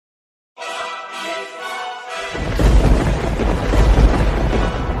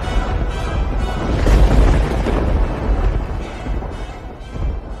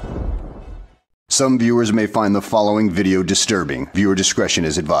Some viewers may find the following video disturbing. Viewer discretion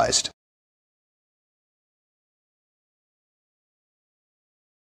is advised.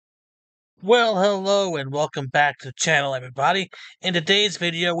 Well, hello and welcome back to the channel, everybody. In today's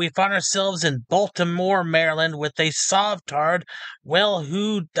video, we find ourselves in Baltimore, Maryland with a Sovtard, well,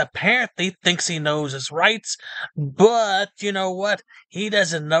 who apparently thinks he knows his rights, but you know what? He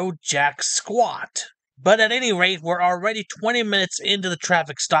doesn't know jack squat. But at any rate, we're already 20 minutes into the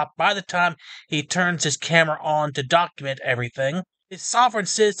traffic stop by the time he turns his camera on to document everything. His sovereign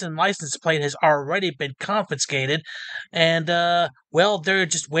citizen license plate has already been confiscated, and, well, they're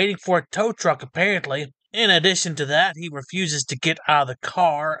just waiting for a tow truck, apparently. In addition to that, he refuses to get out of the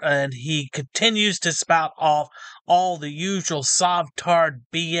car, and he continues to spout off all the usual Sovtard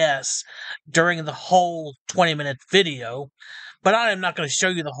BS during the whole 20-minute video. But I am not going to show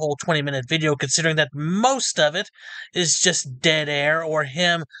you the whole 20-minute video, considering that most of it is just dead air or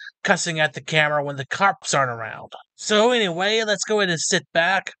him cussing at the camera when the cops aren't around. So anyway, let's go ahead and sit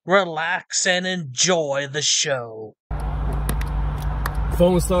back, relax, and enjoy the show.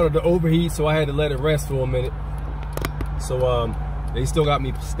 Phone started to overheat, so I had to let it rest for a minute. So they still got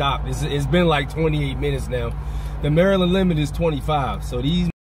me stopped. It's been like 28 minutes now. The Maryland limit is 25, so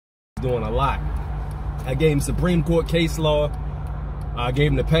these doing a lot. I gave him Supreme Court case law. I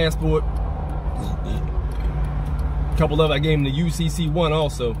gave him the passport. I gave him the UCC1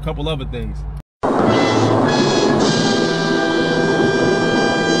 also. A couple other things.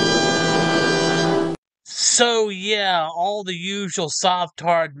 So yeah, all the usual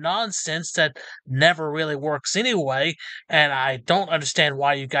Sovtard nonsense that never really works anyway, and I don't understand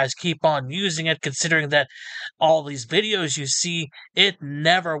why you guys keep on using it, considering that all these videos you see, it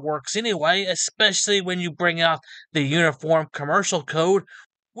never works anyway, especially when you bring out the Uniform Commercial Code,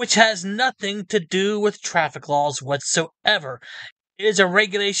 which has nothing to do with traffic laws whatsoever. It is a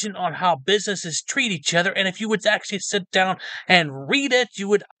regulation on how businesses treat each other, and if you would actually sit down and read it, you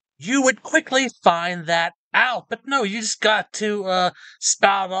would quickly find that out. But no, you just got to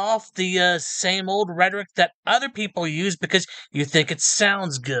spout off the same old rhetoric that other people use because you think it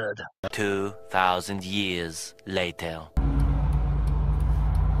sounds good. 2,000 years later.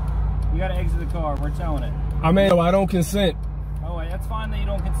 You gotta exit the car. We're towing it. I mean, I don't consent. Oh, wait, that's fine that you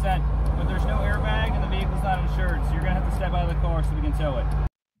don't consent, but there's no airbag and the vehicle's not insured, so you're gonna have to step out of the car so we can tow it.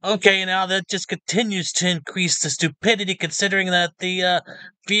 Okay, now that just continues to increase the stupidity, considering that the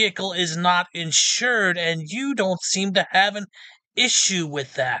vehicle is not insured, and you don't seem to have an issue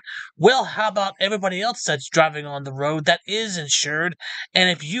with that. Well, how about everybody else that's driving on the road that is insured,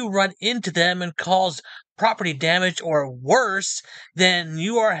 and if you run into them and cause property damage or worse, then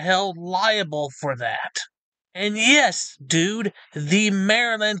you are held liable for that. And yes, dude, the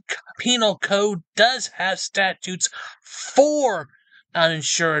Maryland Penal Code does have statutes for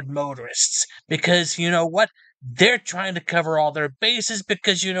uninsured motorists, because you know what, they're trying to cover all their bases,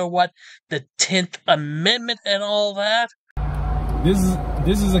 because you know what, the 10th Amendment and all that.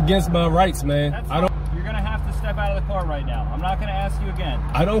 This is against my rights, man. You're gonna have to step out of the car right now. I'm not gonna ask you again.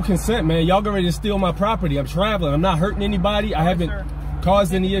 I don't consent, man. Y'all get ready to steal my property. I'm traveling. I'm not hurting anybody. I haven't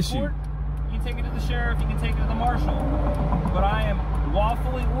caused any issue. You can take it to the sheriff, you can take it to the marshal, but I am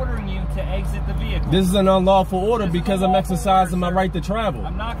lawfully ordering you to exit the vehicle. This is an unlawful order because I'm exercising my right to travel.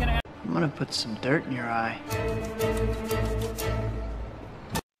 I'm not gonna. I'm gonna put some dirt in your eye.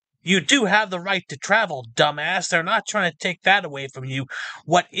 You do have the right to travel, dumbass. They're not trying to take that away from you.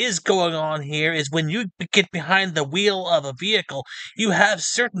 What is going on here is when you get behind the wheel of a vehicle, you have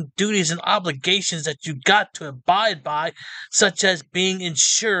certain duties and obligations that you got to abide by, such as being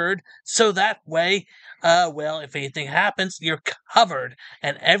insured, so that way, well, if anything happens, you're covered,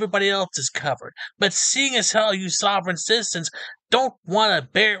 and everybody else is covered. But seeing as how you sovereign citizens don't want to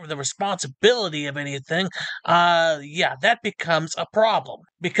bear the responsibility of anything, yeah, that becomes a problem.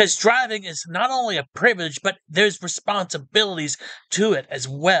 Because driving is not only a privilege, but there's responsibilities to it as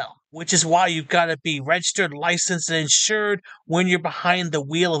well. Which is why you've got to be registered, licensed, and insured when you're behind the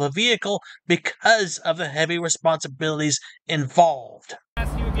wheel of a vehicle, because of the heavy responsibilities involved.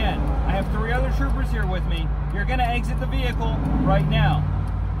 Ask you again. I have 3 other troopers here with me. You're gonna exit the vehicle right now.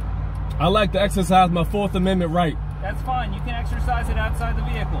 I like to exercise my 4th Amendment right. That's fine. You can exercise it outside the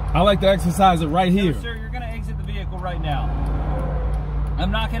vehicle. I like to exercise it right here. No, sir, you're going to exit the vehicle right now.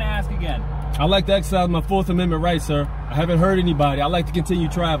 I'm not going to ask again. I like to exercise my 4th Amendment right, sir. I haven't hurt anybody. I like to continue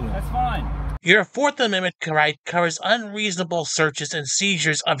traveling. That's fine. Your 4th Amendment right covers unreasonable searches and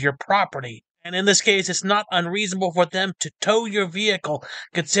seizures of your property. And in this case, it's not unreasonable for them to tow your vehicle,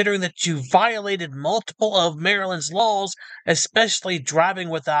 considering that you violated multiple of Maryland's laws, especially driving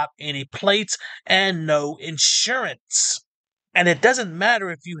without any plates and no insurance. And it doesn't matter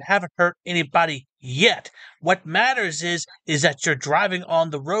if you haven't hurt anybody yet. What matters is that you're driving on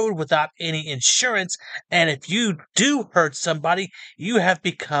the road without any insurance, and if you do hurt somebody, you have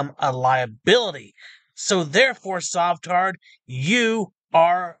become a liability. So therefore, Sovtard, you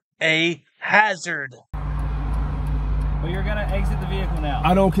are a hazard. Well, you're going to exit the vehicle now.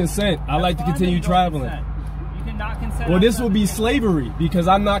 I don't consent. I like to continue traveling. You cannot consent. Well, this will be slavery because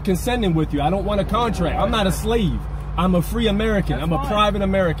I'm not consenting with you. I don't want a contract. I'm not a slave. I'm a free American. That's I'm a fine. private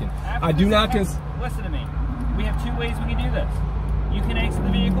American. I do not consent. Listen to me. We have two ways we can do this. You can exit the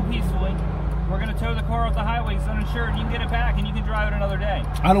vehicle peacefully. We're going to tow the car off the highway. It's uninsured. You can get it back and you can drive it another day.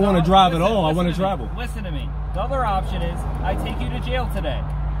 I don't want to drive at all. I want to travel. Listen to me. The other option is I take you to jail today.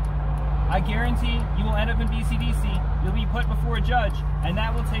 I guarantee you will end up in BCDC. You'll be put before a judge, and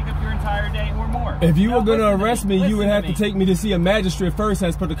that will take up your entire day or more. If you were going to arrest me, you would have to take me to see a magistrate first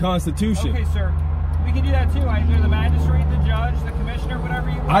as per the Constitution. Okay, sir. We can do that too. Either the magistrate, the judge, the commissioner, whatever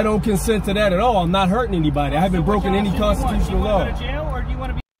you want. I don't consent to that at all. I'm not hurting anybody. I haven't broken any constitutional law. Do you want to go to jail, or do you want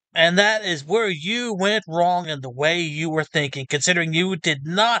to be... And that is where you went wrong in the way you were thinking, considering you did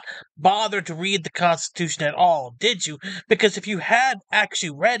not bother to read the Constitution at all, did you? Because if you had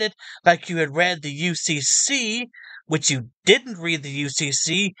actually read it, like you had read the UCC, which you didn't read the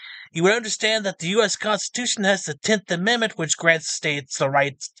UCC, you would understand that the U.S. Constitution has the 10th Amendment, which grants states the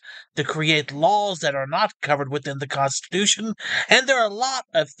right to create laws that are not covered within the Constitution, and there are a lot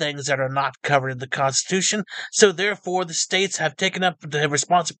of things that are not covered in the Constitution, so therefore the states have taken up the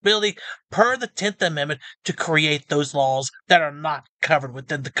responsibility per the 10th Amendment to create those laws that are not covered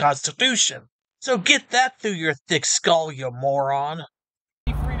within the Constitution. So get that through your thick skull, you moron.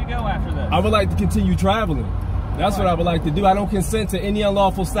 Be free to go after this. I would like to continue traveling. That's what I would like to do. I don't consent to any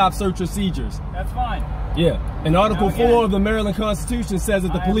unlawful stop, search, or seizures. That's fine. Yeah. And Article 4 of the Maryland Constitution says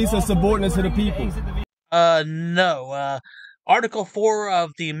that the police are subordinate to the people. No. Article 4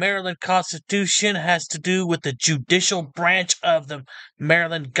 of the Maryland Constitution has to do with the judicial branch of the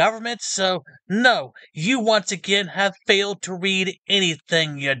Maryland government, so no, you once again have failed to read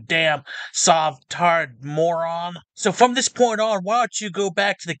anything, you damn Sovtard moron. So from this point on, why don't you go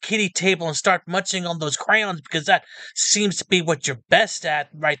back to the kiddie table and start munching on those crayons, because that seems to be what you're best at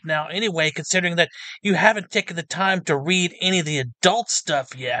right now anyway, considering that you haven't taken the time to read any of the adult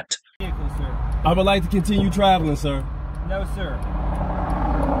stuff yet. Vehicle, sir. I would like to continue traveling, sir. No, sir.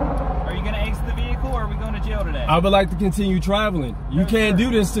 Are you going to exit the vehicle, or are we going to jail today? I would like to continue traveling. You can't do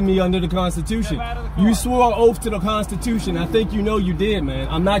this to me under the Constitution. Step out of the car. You swore an oath to the Constitution. I think you know you did, man.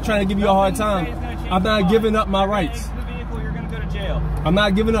 I'm not trying to give you a hard time. I'm not giving up my rights. Exit the vehicle, you're going to go to jail. I'm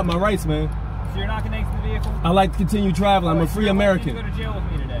not giving up my rights, man. So you're not going to exit the vehicle? I like to continue traveling. I'm a free American. Go to jail with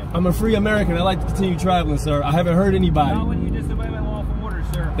me today. I'm a free American. I like to continue traveling, sir. I haven't hurt anybody. Not when you disobey my lawful orders,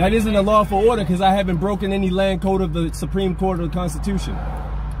 sir. That isn't a lawful order because I haven't broken any land code of the Supreme Court of the Constitution.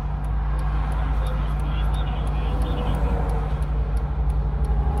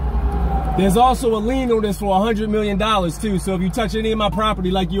 There's also a lien on this for $100 million too. So if you touch any of my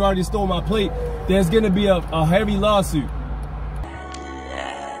property like you already stole my plate, there's going to be a heavy lawsuit.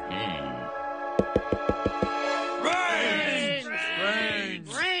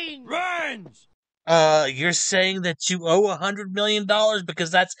 You're saying that you owe $100 million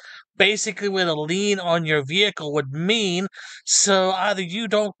because that's basically what a lien on your vehicle would mean. So either you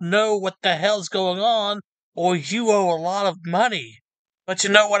don't know what the hell's going on, or you owe a lot of money. But you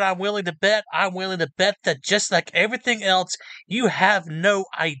know what I'm willing to bet? I'm willing to bet that just like everything else, you have no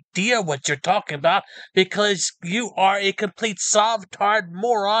idea what you're talking about because you are a complete Sovtard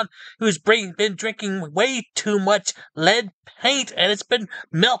moron who's been drinking way too much lead paint and it's been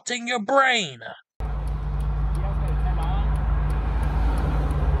melting your brain.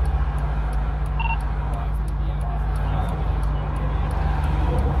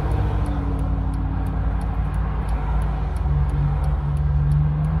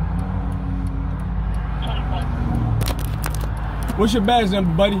 What's your badge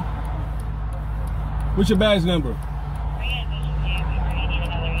number, buddy? What's your badge number?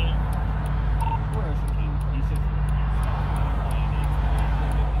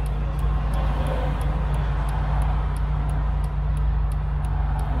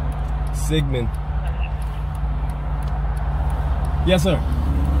 Sigmund. Yes, sir.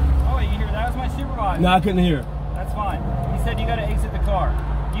 Oh, wait, you hear that? Was my supervisor. No, I couldn't hear. That's fine. He said you got to exit the car.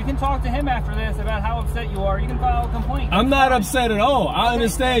 You can talk to him after this about how upset you are. You can file a complaint. I'm not upset at all. I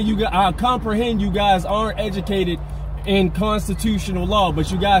understand you. I comprehend you guys aren't educated in constitutional law, but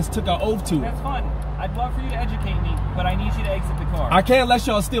you guys took an oath to it. That's fine. I'd love for you to educate me, but I need you to exit the car. I can't let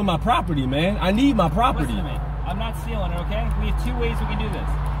y'all steal my property, man. I need my property. Listen to me. I'm not stealing it, okay? We have two ways we can do this.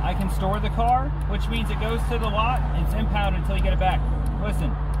 I can store the car, which means it goes to the lot and it's impounded until you get it back.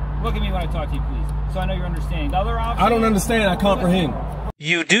 Listen, look at me when I talk to you, please, so I know you're understanding. The other option... I don't understand. I comprehend.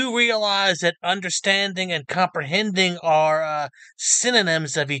 You do realize that understanding and comprehending are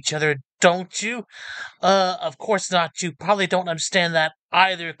synonyms of each other, don't you? Of course not. You probably don't understand that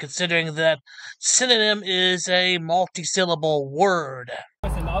either, considering that synonym is a multi-syllable word.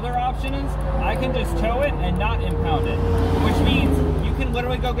 Listen, the other option is I can just tow it and not impound it, which means you can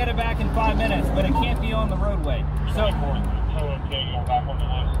literally go get it back in 5 minutes, but it can't be on the roadway.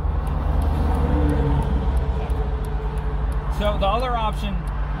 So the other option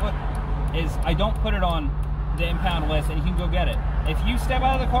is I don't put it on the impound list and you can go get it. If you step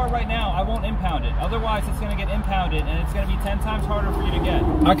out of the car right now, I won't impound it. Otherwise, it's going to get impounded and it's going to be 10 times harder for you to get.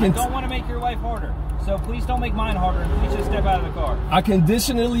 I don't want to make your life harder. So please don't make mine harder and please just step out of the car. I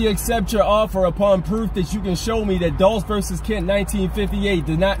conditionally accept your offer upon proof that you can show me that Dulles versus Kent 1958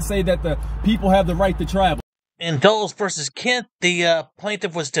 did not say that the people have the right to travel. In Dulles versus Kent, the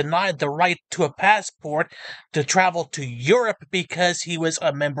plaintiff was denied the right to a passport to travel to Europe because he was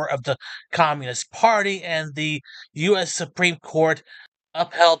a member of the Communist Party, and the U.S. Supreme Court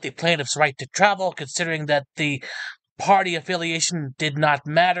upheld the plaintiff's right to travel, considering that the party affiliation did not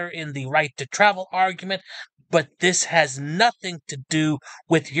matter in the right to travel argument. But this has nothing to do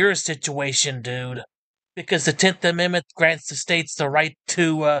with your situation, dude. Because the 10th Amendment grants the states the right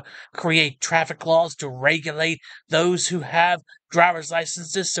to create traffic laws to regulate those who have driver's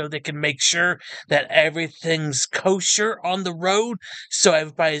licenses so they can make sure that everything's kosher on the road, so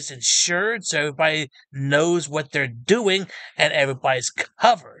everybody's insured, so everybody knows what they're doing, and everybody's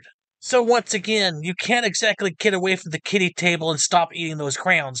covered. So once again, you can't exactly get away from the kiddie table and stop eating those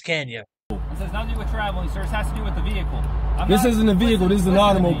crayons, can you? It says nothing to do with traveling, sir. It has to do with the vehicle. This isn't a vehicle, this is an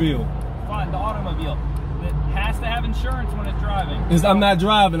automobile. Fine, the automobile. It has to have insurance when it's driving. I'm not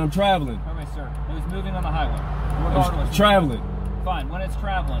driving, I'm traveling. Okay, sir. It was moving on the highway. Regardless. Traveling. Fine, when it's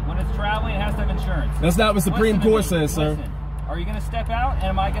traveling. When it's traveling, it has to have insurance. That's not what Supreme Court says, sir. Listen, are you going to step out, and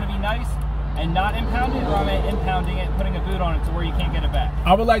am I going to be nice and not impound it, or am I impounding it and putting a boot on it to where you can't get it back?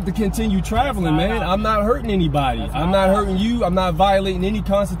 I would like to continue traveling, man. I'm not hurting anybody. I'm not hurting you. I'm not violating any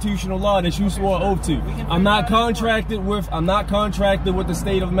constitutional law that you swore an oath to. I'm not contracted with the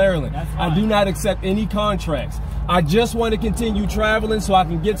state of Maryland. I do not accept any contracts. I just want to continue traveling so I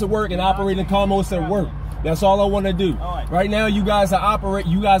can get to work and operate in commerce at work. That's all I want to do. Right now, you guys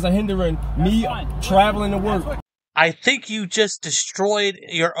are hindering me traveling to work. I think you just destroyed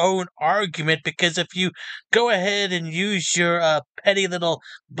your own argument, because if you go ahead and use your petty little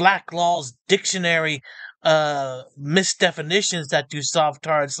Black Laws dictionary misdefinitions that you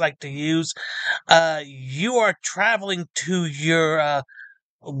softards like to use, you are traveling to your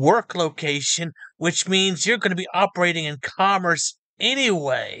work location, which means you're going to be operating in commerce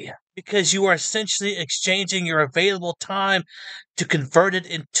anyway, because you are essentially exchanging your available time to convert it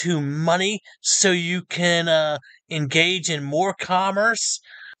into money so you can engage in more commerce.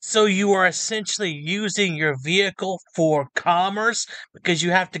 So you are essentially using your vehicle for commerce because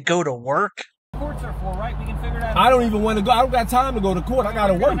you have to go to work. Courts are for, right? We can figure it out. I don't even want to go. I don't got time to go to court. I got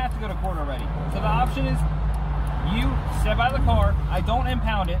to work. You don't have to go to court already. So the option is you step out of the car, I don't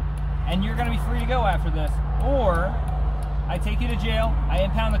impound it, and you're going to be free to go after this. Or I take you to jail, I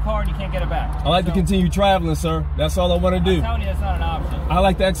impound the car, and you can't get it back. I like to continue traveling, sir. That's all I want to do. I'm telling you, that's not an option. I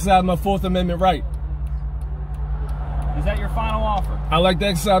like to exercise my Fourth Amendment right. Is that your final offer? I like to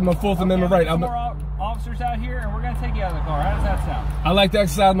exercise my Fourth Amendment right. There's more officers out here, and we're going to take you out of the car. How does that sound? I like to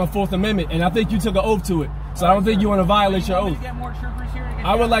exercise my Fourth Amendment, and I think you took an oath to it. So I don't think you want to violate your oath.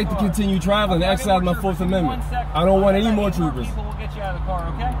 I would like to continue traveling and exercise my Fourth Amendment. I don't want any more troopers. We'll get you out of the car,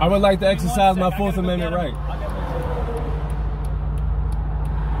 okay? I would like to exercise my Fourth Amendment right.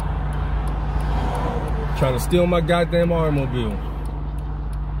 Trying to steal my goddamn automobile.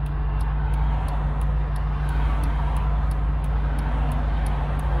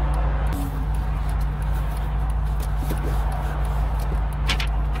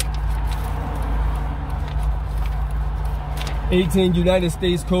 United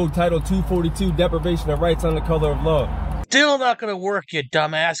States Code Title 242, deprivation of rights under color of law. Still not going to work, you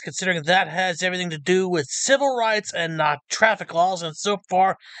dumbass, considering that has everything to do with civil rights and not traffic laws, and so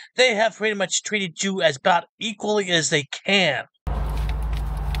far, they have pretty much treated you as about equally as they can.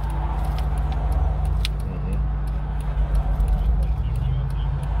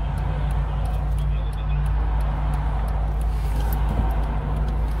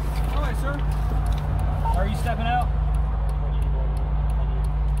 Alright, sir. Are you stepping out?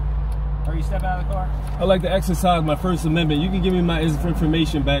 Are you step out of the car? I'd like to exercise my First Amendment. You can give me my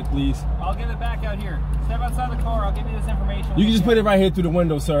information back, please. I'll give it back out here. Step outside the car. I'll give you this information. You can just put it right here through the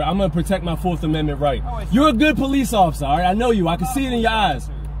window, sir. I'm going to protect my Fourth Amendment right. Oh, You're a good police officer, all right? I know you. I can see it in your eyes.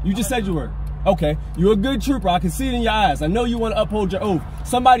 You just said you were. Okay. You're a good trooper. I can see it in your eyes. I know you want to uphold your oath.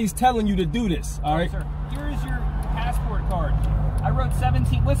 Somebody's telling you to do this, all right? Sir, here is your passport card. I wrote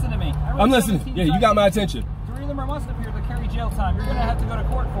 17. Listen to me. I'm listening. Yeah, you got my attention. 3 of them are must appear to carry jail time. You're going to have to go to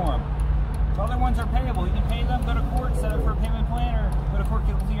court for them. The other ones are payable. You can pay them, go to court, set up for a payment plan, or go to court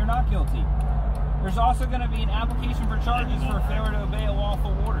guilty or not guilty. There's also going to be an application for charges for failure to obey a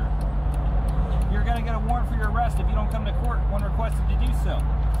lawful order. You're going to get a warrant for your arrest if you don't come to court when requested to do so.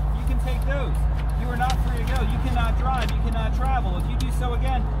 You can take those. You are not free to go. You cannot drive. You cannot travel. If you do so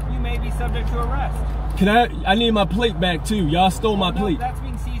again, you may be subject to arrest. Can I need my plate back too. Y'all stole my plate. That's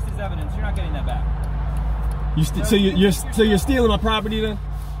being seized as evidence. You're not getting that back. So you're stealing my property then? You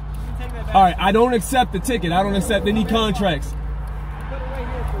can take that back. All right, I don't accept the ticket. I don't accept any contracts. Put it right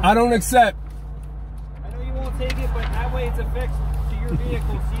here, I don't accept. I know you won't take it, but that way it's affixed to your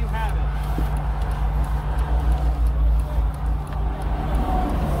vehicle, so you have it.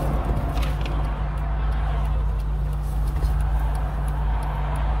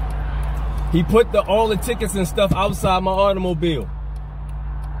 He put all the tickets and stuff outside my automobile.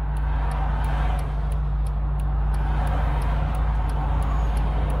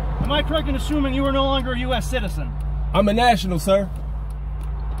 Am I correct in assuming you are no longer a U.S. citizen? I'm a national, sir.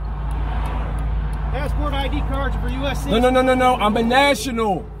 Passport ID cards are for U.S. citizens? No. I'm a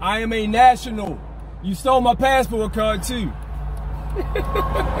national. I am a national. You stole my passport card too.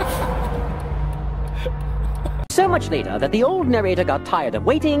 So much later that the old narrator got tired of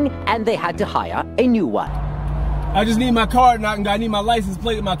waiting and they had to hire a new one. I just need my card and I need my license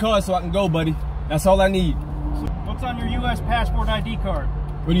plate in my car so I can go, buddy. That's all I need. What's on your U.S. passport ID card?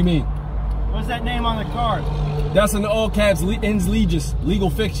 What do you mean? What's that name on the card? That's in all caps, ends legis, legal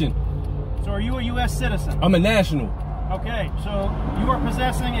fiction. So are you a U.S. citizen? I'm a national. Okay, so you are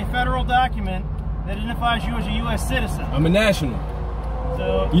possessing a federal document that identifies you as a U.S. citizen. I'm a national.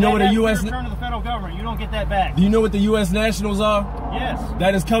 So you know what a U.S. return to the federal government, you don't get that back. Do you know what the U.S. nationals are? Yes.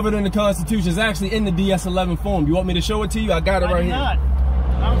 That is covered in the Constitution. It's actually in the DS-11 form. You want me to show it to you? I got it right here. I do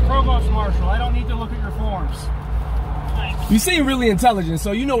not. I'm a provost marshal. I don't need to look at your forms. You seem really intelligent,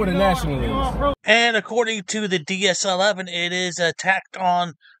 so you know what a national is. And according to the DS-11, it is tacked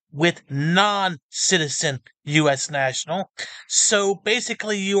on with non-citizen U.S. national. So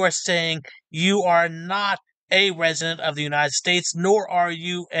basically you are saying you are not a resident of the United States, nor are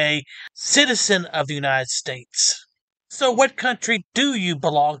you a citizen of the United States. So what country do you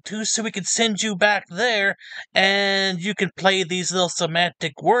belong to so we can send you back there and you can play these little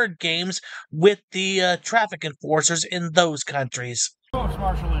semantic word games with the traffic enforcers in those countries? Provost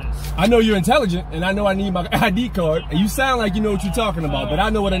marshal is. I know you're intelligent, and I know I need my ID card, and you sound like you know what you're talking about, but I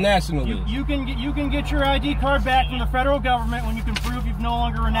know what a national is. You can get your ID card back from the federal government when you can prove you've no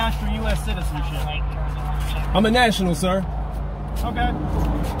longer renounced your U.S. citizenship. I'm a national, sir. Okay.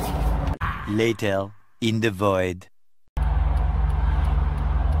 Later, in the void.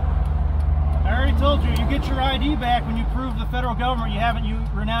 I already told you, you get your ID back when you prove the federal government you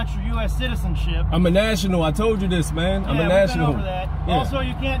renounced your U.S. citizenship. I'm a national. I told you this, man. I'm a national. We've been over that. Yeah. Also,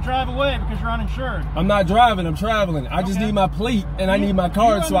 you can't drive away because you're uninsured. I'm not driving. I'm traveling. I just need my plate and I need my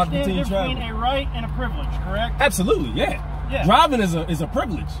card so I can continue traveling. You understand a right and a privilege, correct? Absolutely, yeah. Driving is a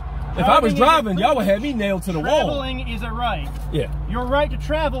privilege. If I was driving, y'all would have me nailed to the wall. Traveling is a right. Yeah. Your right to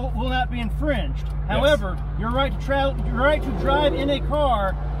travel will not be infringed. However, your right to drive in a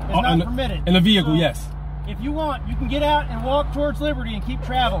car is not permitted. In a vehicle, yes. If you want, you can get out and walk towards liberty and keep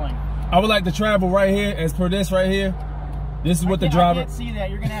traveling. I would like to travel right here, as per this right here. This is what the driver... I can't see that.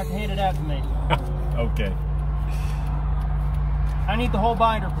 You're going to have to hand it out to me. Okay. I need the whole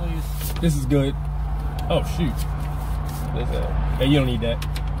binder, please. This is good. Oh, shoot. Hey, you don't need that.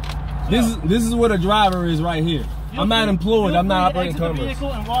 This is what a driver is right here. I'm not employed. I'm not operating commerce. Exit the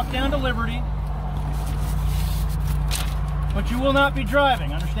vehicle and walk down to Liberty. But you will not be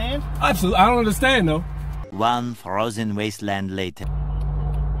driving, understand? Absolutely. I don't understand, though. One frozen wasteland later.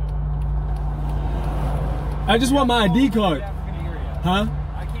 I just want my ID card. Huh?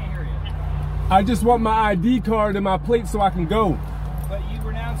 I can't hear you. I just want my ID card and my plate so I can go. But you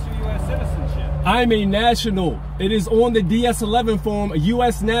renounced your U.S. citizenship. I'm a national. It is on the DS-11 form,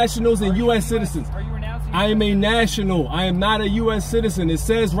 U.S. nationals and U.S. citizens. Are you renouncing? I am a national. I am not a U.S. citizen. It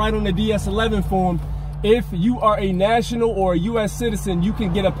says right on the DS-11 form, if you are a national or a U.S. citizen, you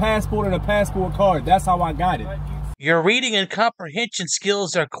can get a passport and a passport card. That's how I got it. Your reading and comprehension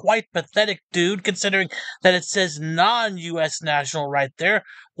skills are quite pathetic, dude, considering that it says non-U.S. national right there,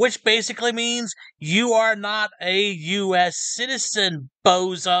 which basically means you are not a U.S. citizen,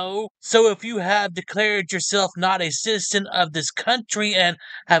 bozo. So if you have declared yourself not a citizen of this country and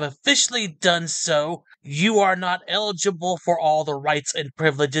have officially done so, you are not eligible for all the rights and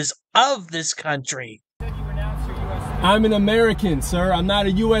privileges of this country. I'm an American, sir. I'm not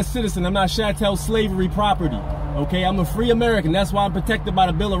a U.S. citizen. I'm not chattel slavery property. Okay, I'm a free American. That's why I'm protected by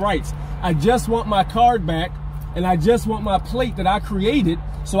the Bill of Rights. I just want my card back, and I just want my plate that I created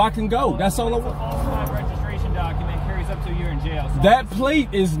so I can go. That's all I want. Falsified registration document carries up to a year in jail. So that plate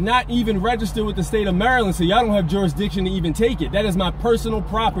is not even registered with the state of Maryland, so y'all don't have jurisdiction to even take it. That is my personal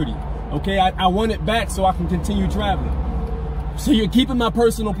property. Okay, I want it back so I can continue traveling. So you're keeping my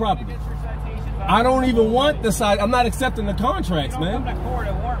personal property. I don't even want the side. I'm not accepting the contracts, man. Come to court,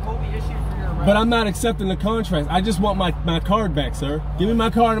 a warrant will be issued for your arrest. But I'm not accepting the contracts. I just want my card back, sir. Give me my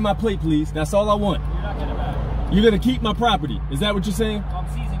card and my plate, please. That's all I want. You're not getting it back. You're gonna keep my property. Is that what you're saying? I'm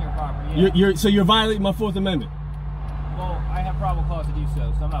seizing your property. Yeah. So you're violating my 4th Amendment. Well, I have probable cause to do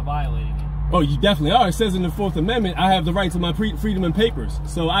so, so I'm not violating it. Oh, you definitely are. It says in the 4th Amendment, I have the right to my freedom and papers.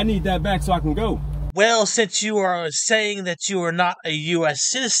 So I need that back so I can go. Well, since you are saying that you are not a U.S.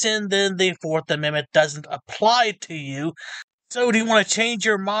 citizen, then the 4th Amendment doesn't apply to you. So do you want to change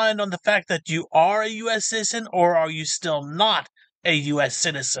your mind on the fact that you are a U.S. citizen, or are you still not a U.S.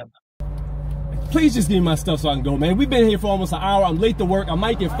 citizen? Please just give me my stuff so I can go, man. We've been here for almost an hour. I'm late to work. I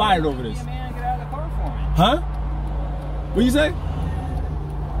might get fired over this. Man, get out of the car for me. Huh? What you say?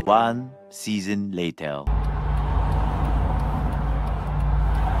 1 season later.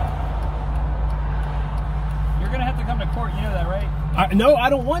 You're gonna have to come to court. You know that, right? No, I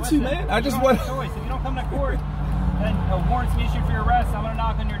don't want to, man. I just want. If you don't come to court, then a warrant's be issued for your arrest. I'm gonna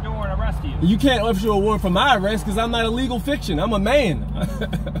knock on your door and arrest you. You can't issue a warrant for my arrest because I'm not a legal fiction. I'm a man.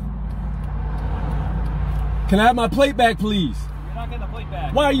 Can I have my plate back, please? You're not getting the plate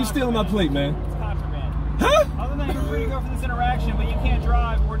back. Why are you stealing my plate, man? It's contraband. Huh? Other than you're free to go for this interaction, but you can't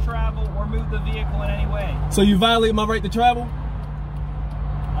drive or travel or move the vehicle in any way. So you violate my right to travel?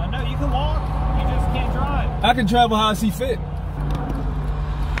 No, you can walk. You just can't drive. I can travel how I see fit.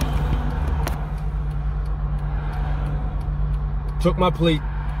 Took my plate.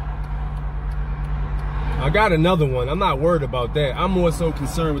 I got another one. I'm not worried about that. I'm more so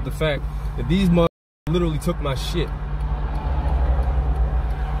concerned with the fact that these motherfuckers literally took my shit.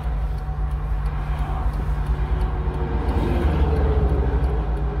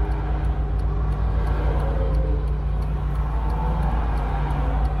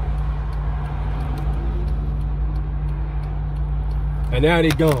 And now they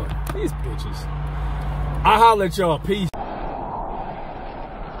gone. These bitches. I'll holler at y'all. Peace.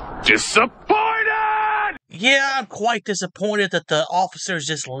 Disappointed! Yeah, I'm quite disappointed that the officers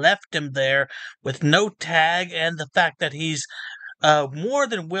just left him there with no tag, and the fact that he's more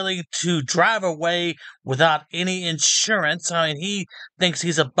than willing to drive away without any insurance. I mean, he thinks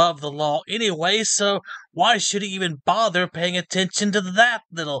he's above the law anyway, so why should he even bother paying attention to that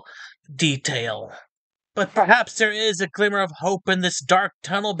little detail? But perhaps there is a glimmer of hope in this dark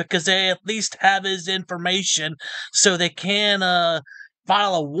tunnel because they at least have his information, so they can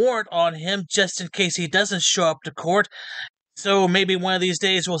file a warrant on him just in case he doesn't show up to court. So maybe one of these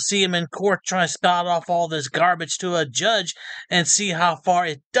days we'll see him in court trying to spout off all this garbage to a judge and see how far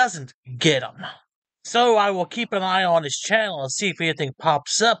it doesn't get him. So I will keep an eye on his channel and see if anything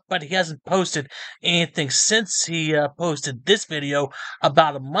pops up, but he hasn't posted anything since he posted this video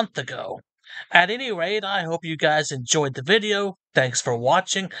about a month ago. At any rate, I hope you guys enjoyed the video. Thanks for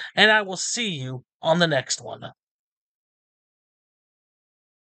watching, and I will see you on the next one.